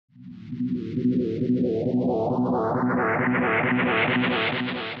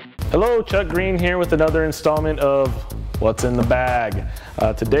Hello, Chuck Green here with another installment of What's in the Bag.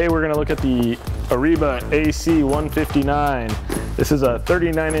 Today we're going to look at the Arriba AC-159. This is a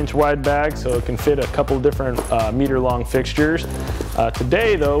 39-inch wide bag, so it can fit a couple different meter-long fixtures.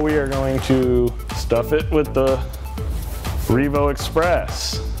 Today, though, we are going to stuff it with the Revo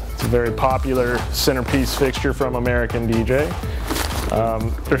Xpress. It's a very popular centerpiece fixture from American DJ.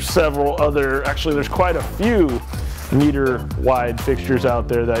 There's several other, actually there's quite a few meter wide fixtures out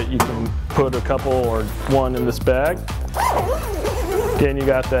there that you can put a couple or one in this bag. Again, you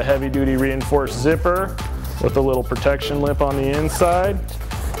got the heavy duty reinforced zipper with a little protection lip on the inside.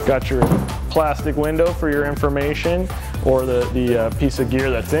 Got your plastic window for your information or the piece of gear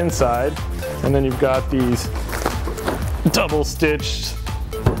that's inside. And then you've got these double stitched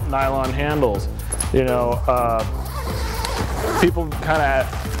nylon handles. You know, people kind of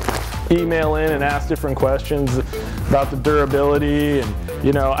email in and ask different questions about the durability, and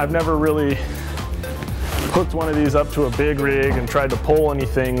you know, I've never really hooked one of these up to a big rig and tried to pull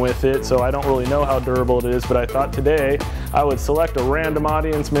anything with it, so I don't really know how durable it is, but I thought today I would select a random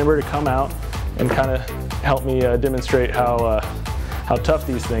audience member to come out and kind of help me demonstrate how tough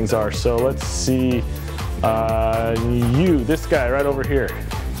these things are. So let's see, this guy right over here.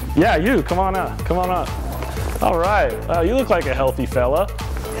 Yeah, you, come on out, come on out. All right, you look like a healthy fella.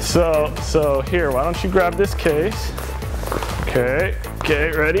 So here, why don't you grab this case? Okay,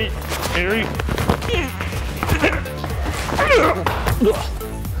 ready? Here.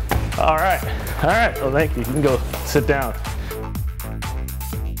 All right, well thank you. You can go sit down.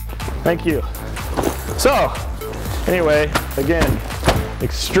 Thank you. So, anyway, again,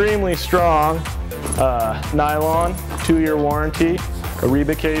 extremely strong nylon, 2-year warranty,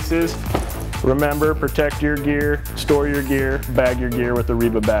 Arriba cases. Remember, protect your gear, store your gear, bag your gear with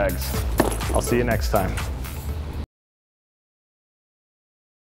Arriba bags. I'll see you next time.